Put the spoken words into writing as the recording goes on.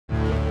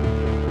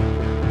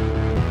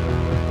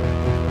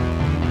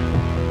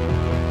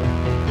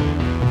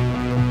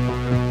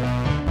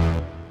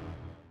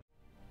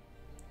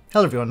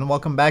Hello everyone and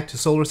welcome back to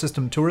Solar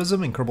System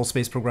Tourism in Kerbal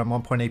Space Program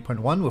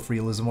 1.8.1 with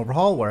Realism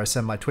Overhaul, where I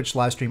send my Twitch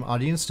livestream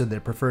audience to their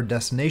preferred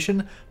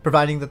destination,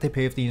 providing that they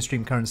pay with the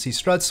in-stream currency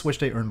struts, which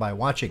they earn by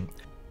watching.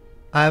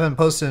 I haven't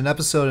posted an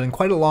episode in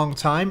quite a long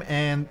time,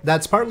 and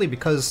that's partly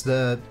because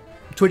the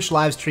Twitch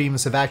live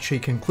streams have actually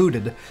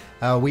concluded.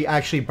 We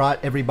actually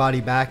brought everybody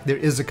back. There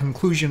is a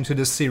conclusion to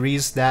this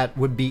series that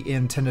would be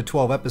in 10 to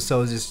 12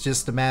 episodes. It's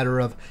just a matter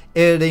of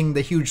editing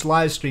the huge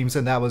live streams,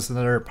 and that was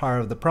another part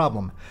of the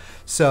problem.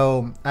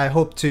 So I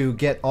hope to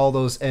get all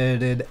those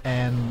edited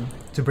and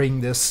to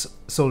bring this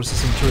Solar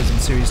System Tourism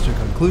series to a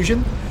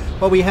conclusion.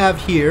 What we have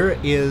here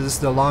is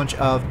the launch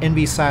of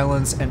NV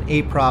Silence and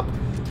A-Prop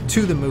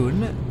to the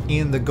moon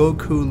in the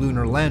Goku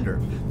lunar lander.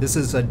 This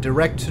is a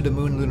direct to the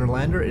moon lunar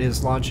lander. It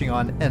is launching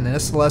on an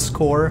SLS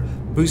core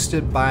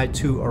boosted by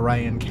 2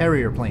 Orion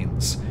carrier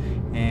planes.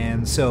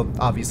 And so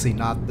obviously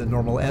not the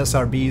normal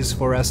SRBs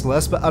for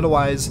SLS, but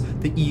otherwise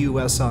the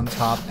EUS on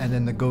top and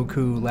then the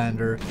Goku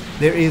lander.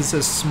 There is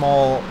a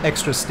small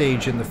extra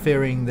stage in the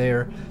fairing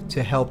there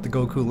to help the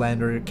Goku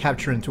lander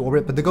capture into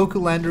orbit, but the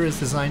Goku lander is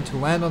designed to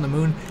land on the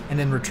moon and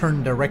then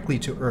return directly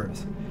to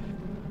Earth.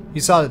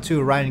 You saw the 2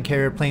 Orion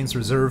carrier planes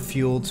reserve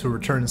fuel to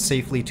return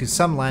safely to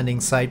some landing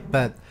site,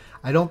 but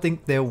I don't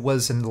think there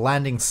was a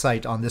landing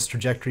site on this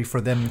trajectory for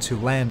them to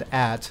land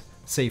at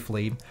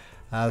safely,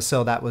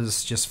 so that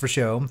was just for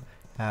show.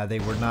 They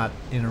were not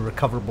in a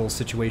recoverable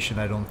situation,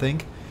 I don't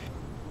think.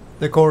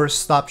 The core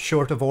stopped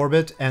short of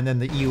orbit, and then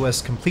the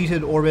EUS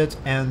completed orbit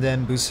and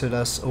then boosted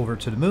us over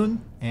to the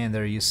moon, and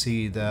there you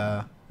see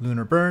the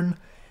lunar burn.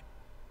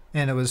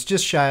 And it was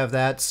just shy of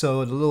that,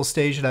 so the little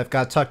stage that I've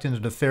got tucked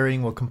into the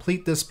fairing will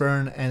complete this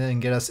burn and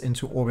then get us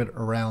into orbit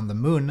around the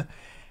moon.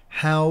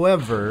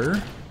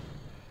 However,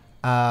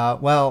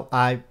 well,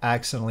 I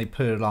accidentally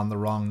put it on the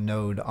wrong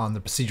node on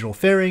the procedural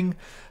fairing,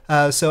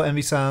 so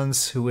NV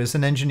Silence, who is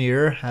an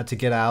engineer, had to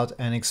get out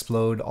and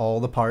explode all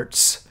the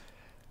parts.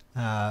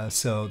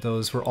 So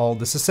those were all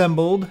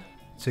disassembled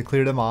to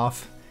clear them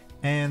off,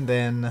 and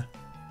then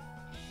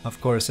of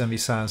course, NV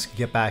Silence can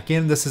get back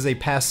in. This is a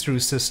pass-through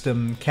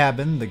system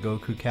cabin, the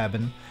Goku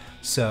cabin,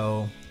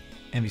 so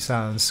NV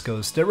Silence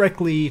goes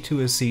directly to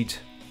his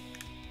seat.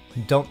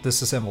 Don't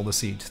disassemble the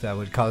seat, that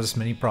would cause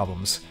many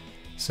problems.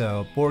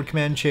 So, board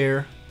command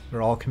chair,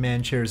 there are all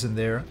command chairs in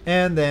there,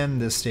 and then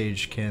this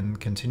stage can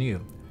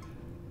continue.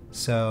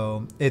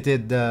 So, it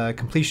did the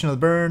completion of the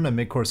burn, a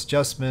mid-course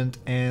adjustment,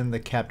 and the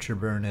capture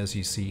burn as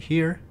you see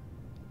here.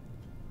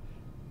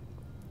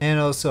 And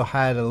also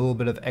had a little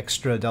bit of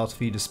extra delta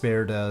V to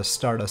spare to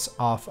start us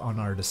off on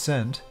our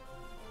descent.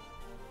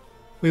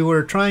 We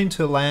were trying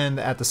to land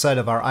at the site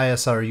of our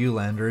ISRU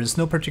lander. There's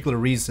no particular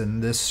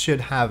reason. This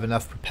should have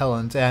enough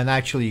propellant, and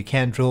actually you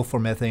can't drill for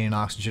methane and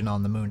oxygen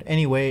on the moon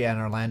anyway, and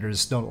our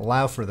landers don't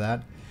allow for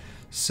that.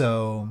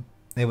 So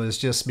it was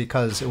just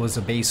because it was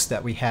a base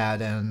that we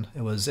had and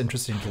it was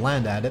interesting to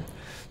land at it.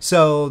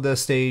 So the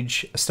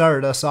stage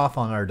started us off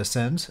on our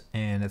descent,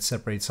 and it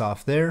separates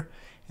off there.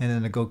 And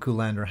then the Goku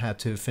lander had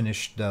to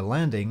finish the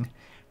landing.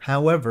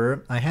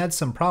 However, I had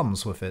some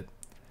problems with it.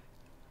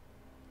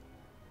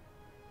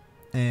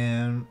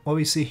 And what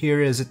we see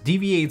here is it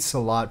deviates a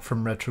lot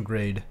from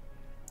retrograde,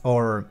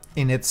 or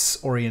in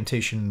its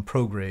orientation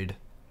prograde.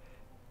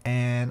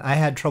 And I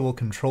had trouble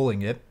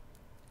controlling it.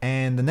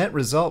 And the net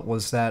result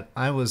was that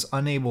I was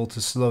unable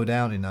to slow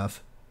down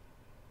enough.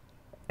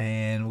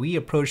 And we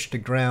approached the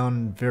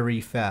ground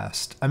very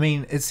fast. I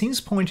mean, it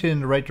seems pointed in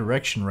the right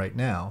direction right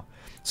now.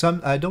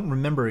 So I don't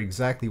remember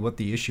exactly what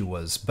the issue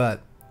was,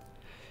 but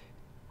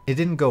it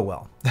didn't go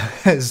well,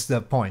 is the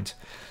point.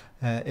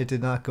 It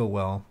did not go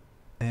well.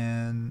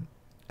 And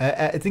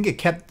I think it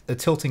kept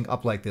tilting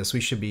up like this.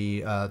 We should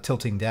be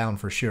tilting down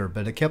for sure,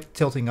 but it kept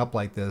tilting up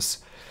like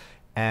this,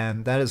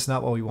 and that is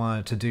not what we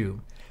wanted to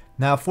do.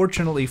 Now,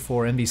 fortunately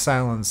for NV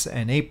Silence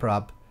and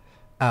A-Prop,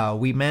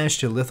 we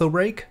managed to litho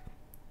brake,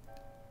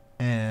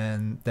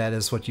 and that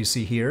is what you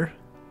see here.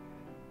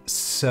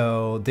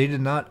 So they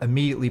did not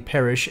immediately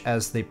perish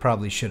as they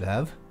probably should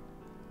have.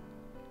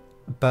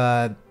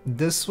 But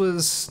this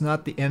was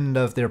not the end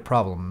of their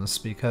problems,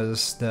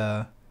 because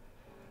the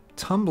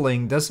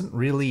tumbling doesn't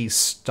really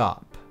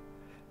stop.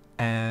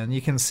 And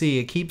you can see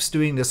it keeps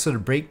doing this sort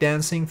of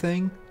breakdancing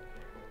thing,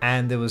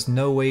 and there was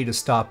no way to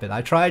stop it.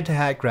 I tried to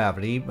hack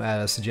gravity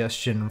at a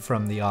suggestion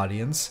from the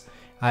audience.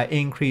 I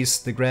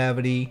increased the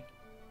gravity,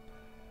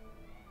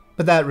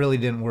 but that really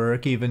didn't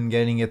work. Even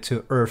getting it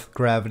to Earth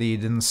gravity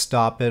didn't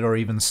stop it or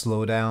even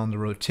slow down the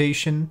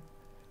rotation.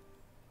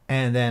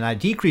 And then I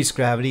decreased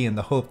gravity in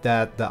the hope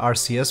that the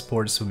RCS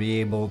ports would be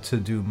able to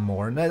do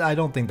more. And I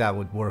don't think that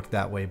would work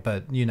that way,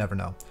 but you never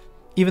know.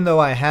 Even though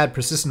I had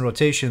persistent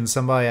rotation,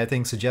 somebody I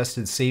think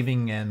suggested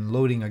saving and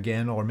loading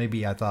again, or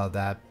maybe I thought of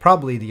that.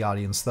 Probably the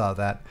audience thought of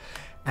that.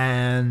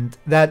 And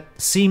that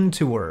seemed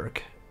to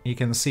work. You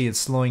can see it's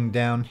slowing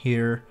down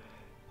here,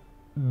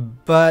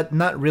 but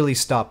not really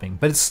stopping.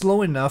 But it's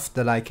slow enough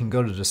that I can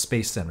go to the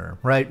Space Center,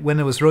 right? When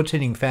it was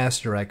rotating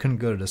faster, I couldn't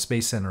go to the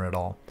Space Center at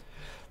all.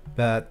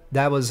 But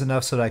that was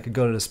enough so that I could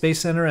go to the Space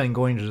Center, and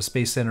going to the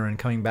Space Center and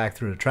coming back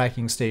through the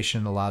tracking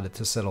station allowed it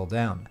to settle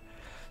down.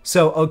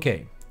 So,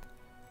 okay,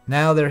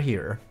 now they're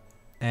here,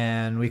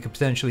 and we could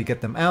potentially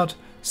get them out,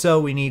 so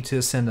we need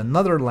to send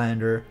another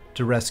lander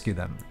to rescue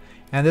them.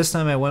 And this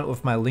time I went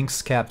with my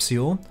Lynx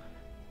capsule,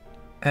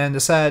 and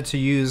decided to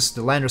use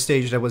the lander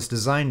stage that was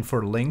designed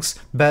for Lynx,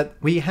 but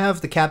we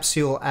have the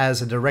capsule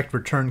as a direct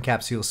return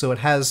capsule, so it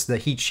has the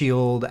heat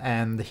shield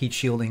and the heat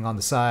shielding on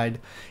the side,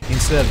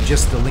 instead of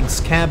just the Lynx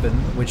cabin,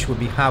 which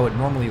would be how it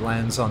normally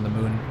lands on the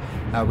moon.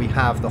 We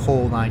have the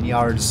whole 9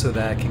 yards so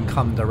that it can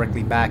come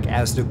directly back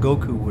as the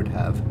Goku would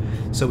have,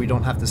 so we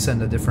don't have to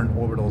send a different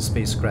orbital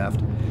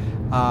spacecraft.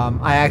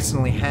 I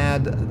accidentally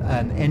had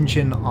an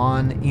engine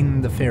on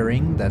in the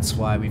fairing, that's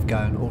why we've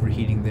got an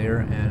overheating there,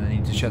 and I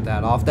need to shut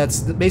that off.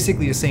 That's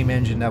basically the same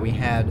engine that we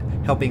had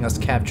helping us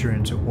capture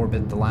into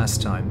orbit the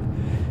last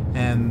time.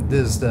 And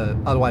this is the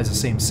otherwise the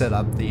same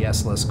setup, the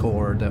SLS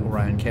core, the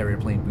Orion carrier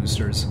plane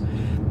boosters.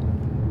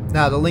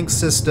 Now the Lynx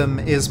system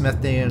is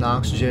methane and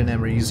oxygen, and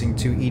we're using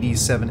two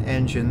ED7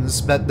 engines,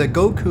 but the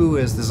Goku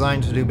is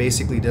designed to do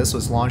basically this,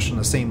 was launched on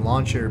the same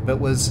launcher, but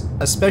was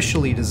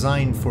especially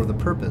designed for the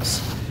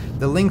purpose.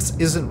 The Lynx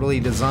isn't really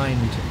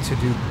designed to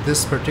do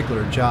this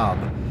particular job,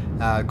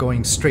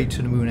 going straight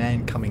to the moon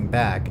and coming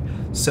back.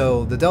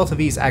 So the Delta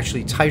V is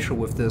actually tighter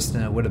with this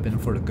than it would have been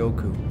for the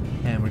Goku,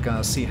 and we're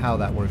gonna see how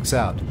that works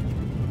out.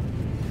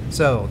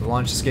 So the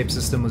launch escape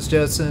system was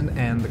jettisoned,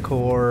 and the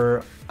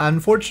core,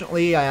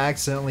 unfortunately I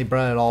accidentally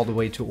brought it all the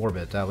way to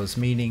orbit. I was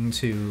meaning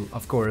to,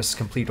 of course,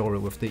 complete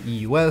orbit with the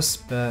EUS,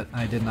 but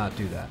I did not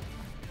do that.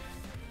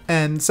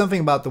 And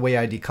something about the way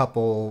I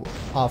decouple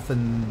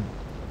often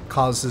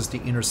causes the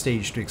inner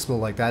stage to explode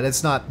like that.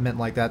 It's not meant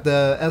like that.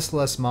 The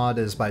SLS mod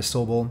is by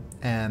Sobel,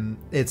 and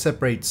it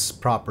separates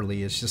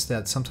properly. It's just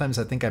that sometimes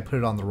I think I put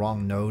it on the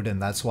wrong node,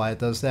 and that's why it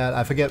does that.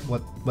 I forget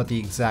what the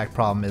exact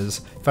problem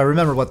is. If I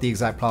remember what the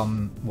exact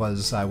problem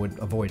was, I would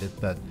avoid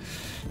it, but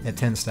it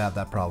tends to have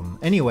that problem.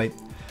 Anyway,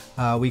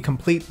 we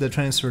complete the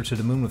transfer to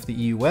the moon with the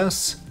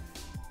EUS,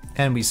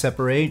 and we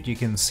separate. You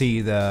can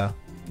see the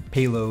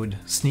payload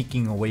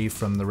sneaking away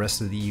from the rest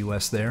of the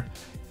EUS there.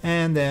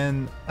 And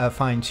then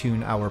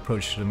fine-tune our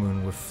approach to the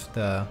moon with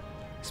the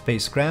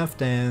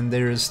spacecraft, and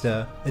there's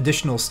the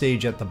additional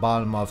stage at the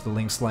bottom of the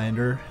Lynx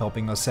lander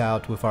helping us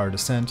out with our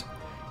descent.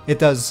 It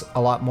does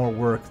a lot more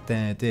work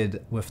than it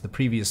did with the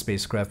previous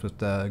spacecraft with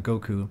the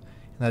Goku, and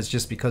that's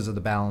just because of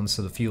the balance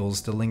of the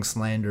fuels. The Lynx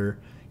lander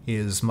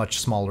is much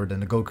smaller than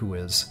the Goku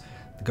is.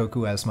 The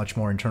Goku has much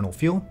more internal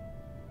fuel.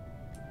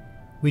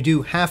 We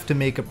do have to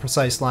make a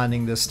precise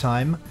landing this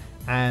time,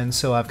 and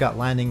so I've got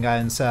landing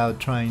guidance out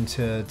trying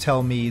to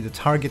tell me the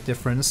target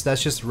difference.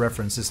 That's just a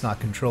reference, it's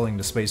not controlling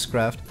the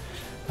spacecraft.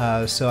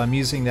 So I'm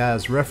using that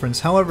as reference.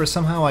 However,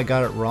 somehow I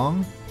got it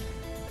wrong,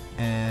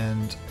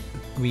 and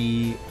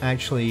we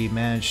actually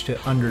managed to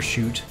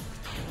undershoot.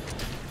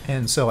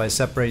 And so I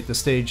separate the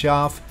stage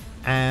off,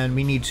 and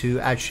we need to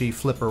actually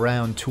flip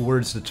around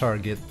towards the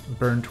target,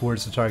 burn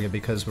towards the target,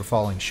 because we're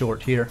falling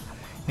short here.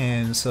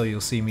 And so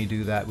you'll see me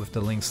do that with the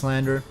Lynx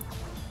lander.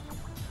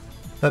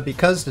 But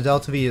because the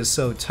Delta V is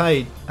so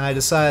tight, I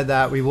decided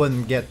that we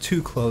wouldn't get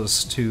too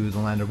close to the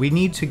lander. We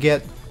need to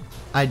get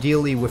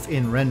ideally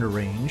within render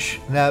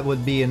range. That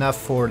would be enough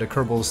for the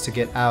Kerbals to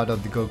get out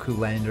of the Goku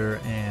lander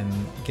and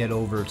get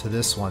over to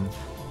this one.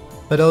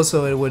 But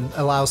also it would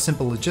allow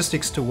simple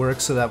logistics to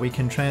work so that we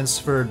can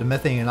transfer the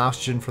methane and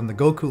oxygen from the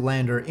Goku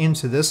lander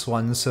into this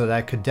one, so that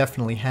I could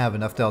definitely have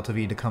enough Delta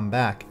V to come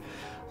back.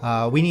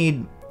 We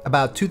need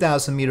about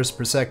 2,000 meters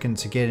per second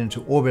to get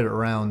into orbit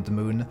around the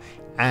moon,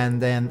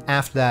 and then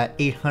after that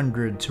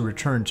 800 to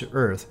return to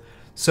Earth.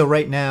 So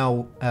right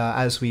now,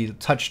 as we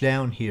touch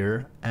down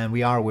here, and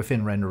we are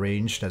within render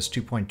range, that's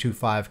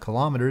 2.25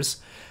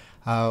 kilometers,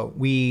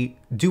 we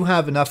do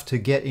have enough to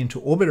get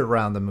into orbit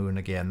around the moon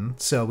again,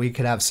 so we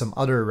could have some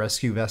other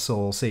rescue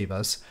vessel save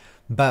us,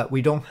 but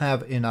we don't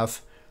have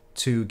enough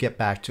to get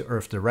back to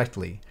Earth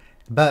directly.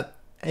 But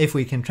if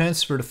we can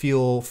transfer the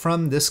fuel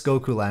from this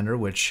Goku lander,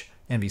 which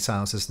NV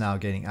Silence is now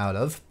getting out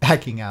of,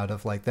 backing out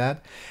of like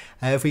that,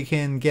 if we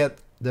can get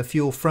the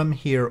fuel from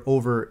here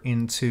over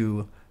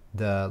into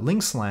the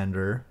Lynx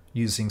lander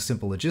using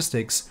simple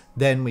logistics,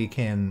 then we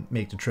can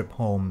make the trip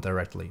home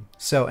directly.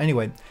 So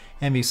anyway,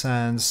 NV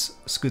Silence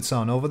scoots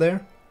on over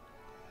there,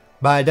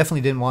 but I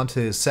definitely didn't want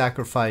to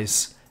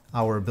sacrifice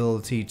our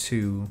ability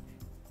to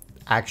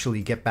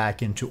actually get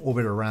back into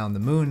orbit around the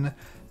moon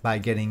by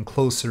getting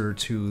closer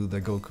to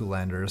the Goku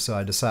lander, so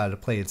I decided to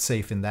play it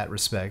safe in that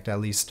respect.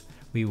 At least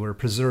we were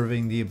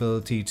preserving the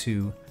ability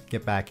to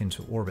get back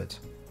into orbit.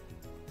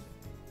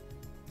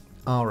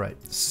 Alright,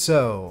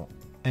 so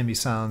NV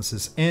Silence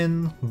is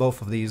in.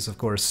 Both of these, of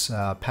course,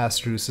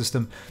 pass-through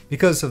system.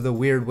 Because of the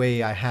weird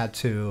way I had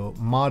to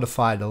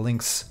modify the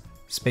Lynx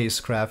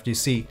spacecraft, you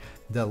see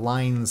the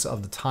lines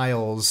of the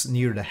tiles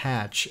near the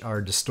hatch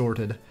are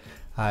distorted.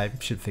 I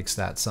should fix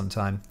that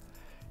sometime.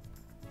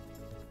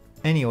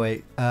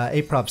 Anyway,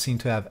 Aprop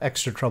seemed to have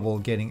extra trouble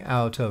getting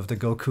out of the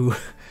Goku.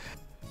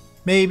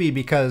 Maybe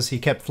because he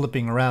kept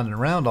flipping around and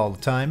around all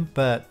the time,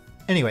 but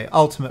anyway,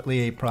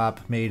 ultimately a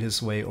prop made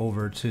his way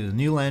over to the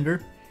new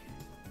lander.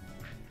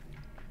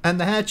 And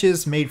the hatch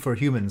is made for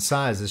human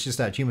size. It's just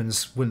that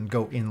humans wouldn't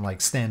go in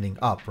like standing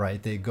up,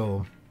 right? They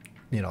go,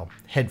 you know,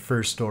 head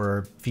first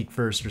or feet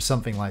first or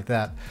something like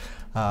that.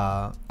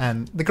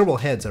 And the Kerbal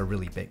heads are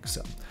really big,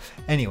 so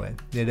anyway,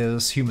 it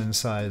is human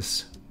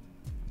size.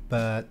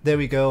 But there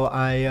we go.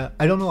 I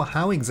don't know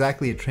how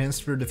exactly it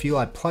transferred the fuel.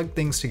 I plugged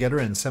things together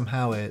and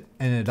somehow it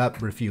ended up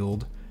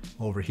refueled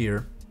over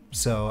here.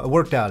 So it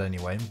worked out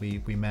anyway.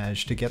 We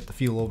managed to get the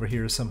fuel over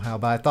here somehow,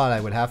 but I thought I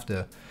would have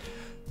to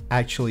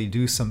actually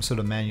do some sort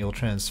of manual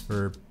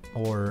transfer,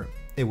 or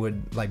it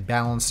would like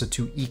balance the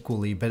two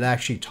equally, but it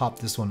actually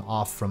topped this one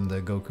off from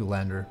the Goku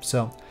lander.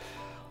 So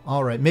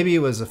alright, maybe it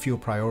was a fuel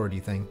priority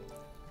thing.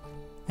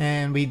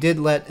 And we did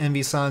let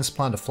Envy Sans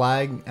plant a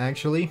flag,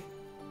 actually.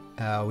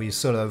 We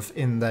sort of,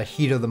 in the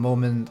heat of the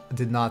moment,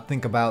 did not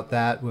think about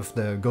that with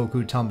the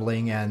Goku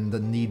tumbling and the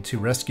need to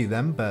rescue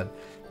them, but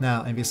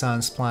now Envy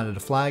Sans planted a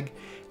flag.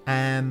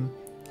 And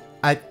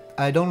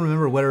I don't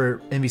remember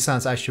whether Envy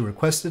Sans actually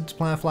requested to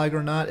plant a flag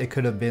or not. It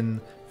could have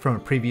been from a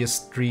previous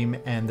stream,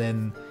 and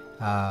then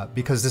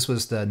because this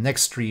was the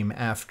next stream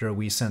after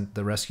we sent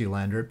the rescue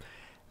lander,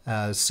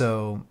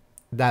 so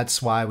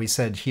that's why we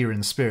said here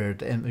in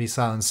spirit. Envy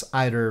Sans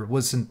either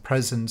wasn't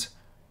present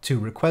to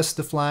request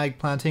the flag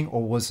planting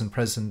or wasn't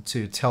present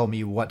to tell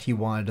me what he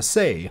wanted to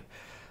say.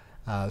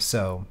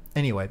 So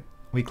anyway,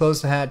 we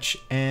closed the hatch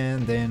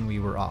and then we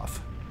were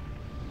off.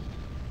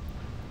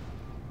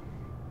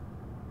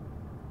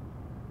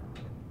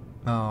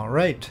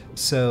 Alright,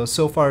 so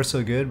far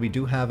so good. We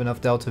do have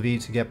enough Delta V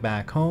to get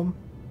back home.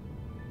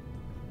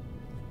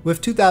 With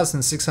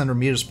 2,600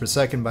 meters per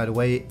second, by the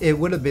way, it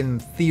would have been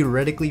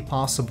theoretically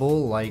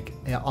possible, like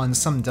on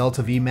some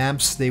Delta V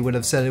maps they would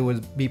have said it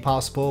would be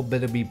possible,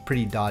 but it'd be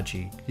pretty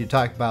dodgy. You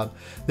talk about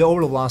the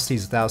orbital velocity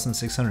is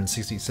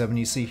 1,667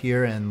 you see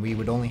here, and we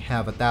would only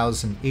have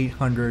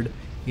 1,800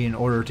 in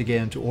order to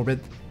get into orbit.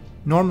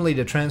 Normally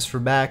the transfer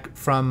back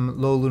from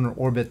low lunar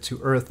orbit to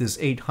Earth is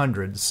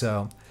 800,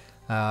 so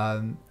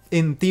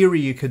in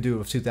theory you could do it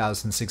with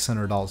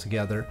 2,600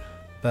 altogether,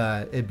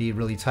 but it'd be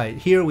really tight.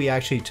 Here we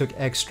actually took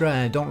extra, and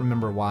I don't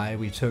remember why.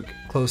 We took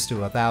close to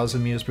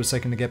 1,000 meters per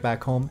second to get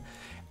back home,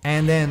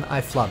 and then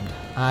I flubbed.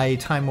 I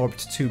time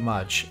warped too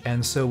much,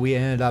 and so we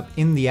ended up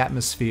in the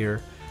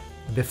atmosphere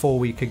before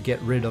we could get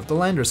rid of the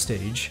lander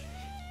stage,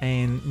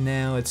 and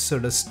now it's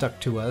sort of stuck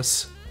to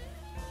us.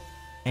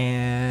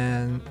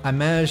 And I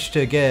managed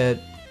to get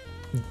it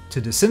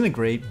to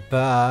disintegrate,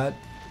 but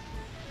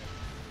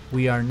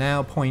we are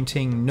now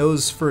pointing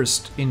nose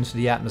first into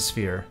the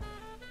atmosphere.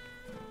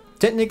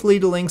 Technically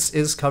the Lynx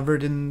is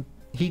covered in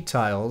heat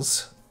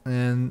tiles,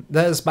 and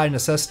that is by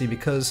necessity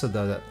because of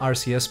the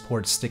RCS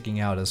port sticking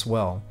out as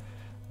well.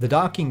 The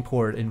docking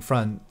port in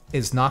front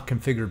is not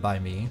configured by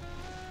me,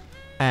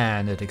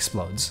 and it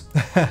explodes.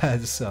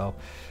 So,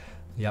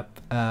 yep.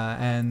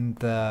 And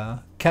the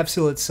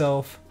capsule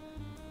itself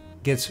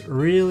gets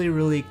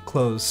really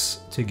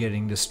close to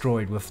getting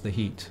destroyed with the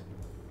heat.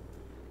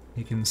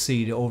 You can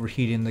see the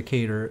overheat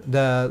indicator.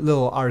 The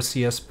little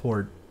RCS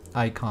port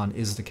icon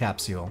is the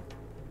capsule,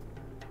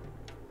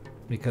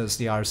 because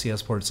the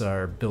RCS ports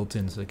are built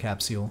into the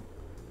capsule.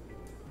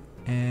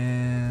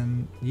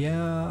 And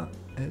yeah,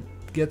 it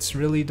gets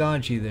really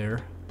dodgy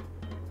there.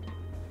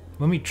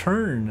 When we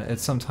turn, it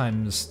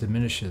sometimes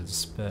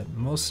diminishes, but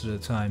most of the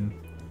time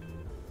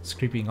it's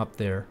creeping up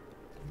there.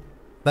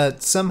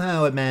 But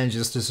somehow it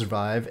manages to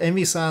survive.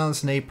 Envy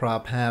Silence and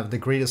Aprop have the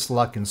greatest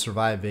luck in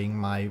surviving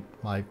my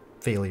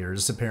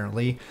failures,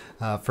 apparently.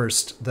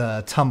 First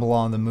the tumble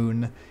on the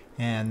moon,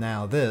 and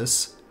now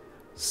this.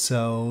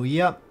 So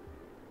yep,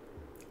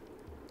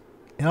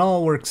 it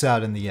all works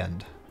out in the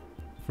end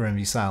for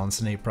Envy Silence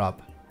and Aprop.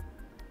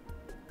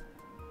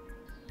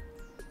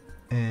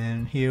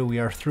 And here we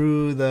are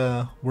through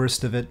the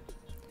worst of it.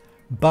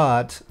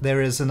 But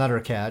there is another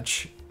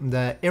catch.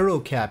 The arrow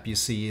cap you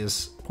see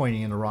is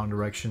pointing in the wrong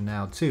direction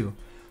now too.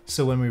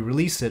 So when we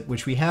release it,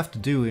 which we have to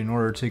do in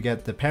order to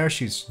get the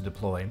parachutes to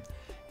deploy,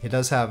 it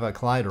does have a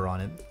collider on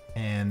it,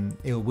 and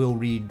it will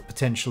read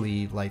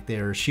potentially like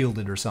they're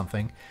shielded or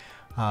something.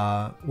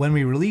 When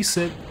we release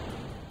it,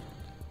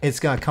 it's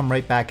gonna come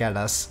right back at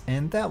us,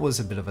 and that was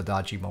a bit of a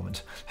dodgy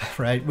moment,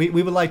 right? We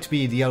would like to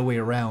be the other way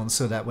around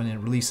so that when it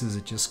releases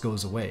it just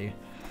goes away.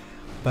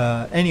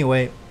 But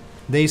anyway,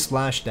 they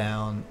splash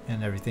down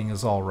and everything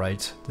is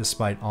alright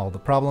despite all the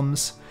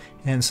problems.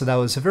 And so that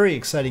was a very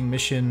exciting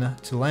mission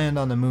to land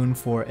on the moon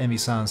for Envy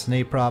Silence and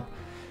Aprop.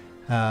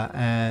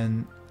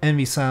 And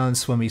Envy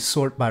Silence, when we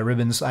sort by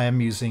ribbons, I am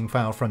using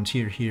Final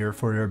Frontier here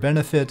for your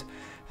benefit,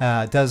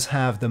 does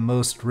have the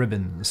most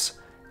ribbons.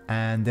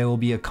 And there will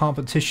be a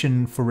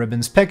competition for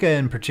ribbons. Pekka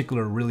in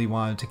particular really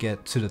wanted to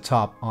get to the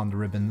top on the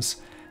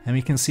ribbons. And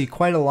we can see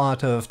quite a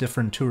lot of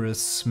different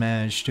tourists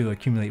manage to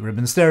accumulate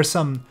ribbons. There are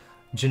some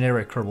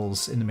generic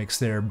Kerbals in the mix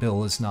there.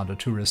 Bill is not a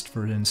tourist,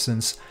 for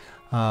instance.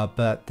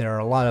 But there are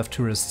a lot of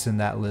tourists in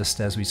that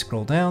list as we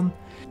scroll down.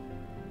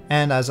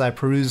 And as I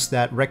peruse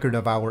that record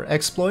of our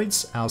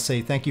exploits, I'll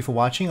say thank you for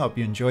watching. I hope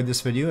you enjoyed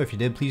this video. If you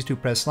did, please do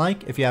press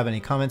like. If you have any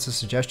comments or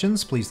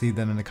suggestions, please leave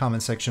them in the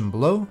comment section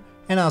below,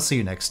 and I'll see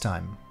you next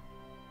time.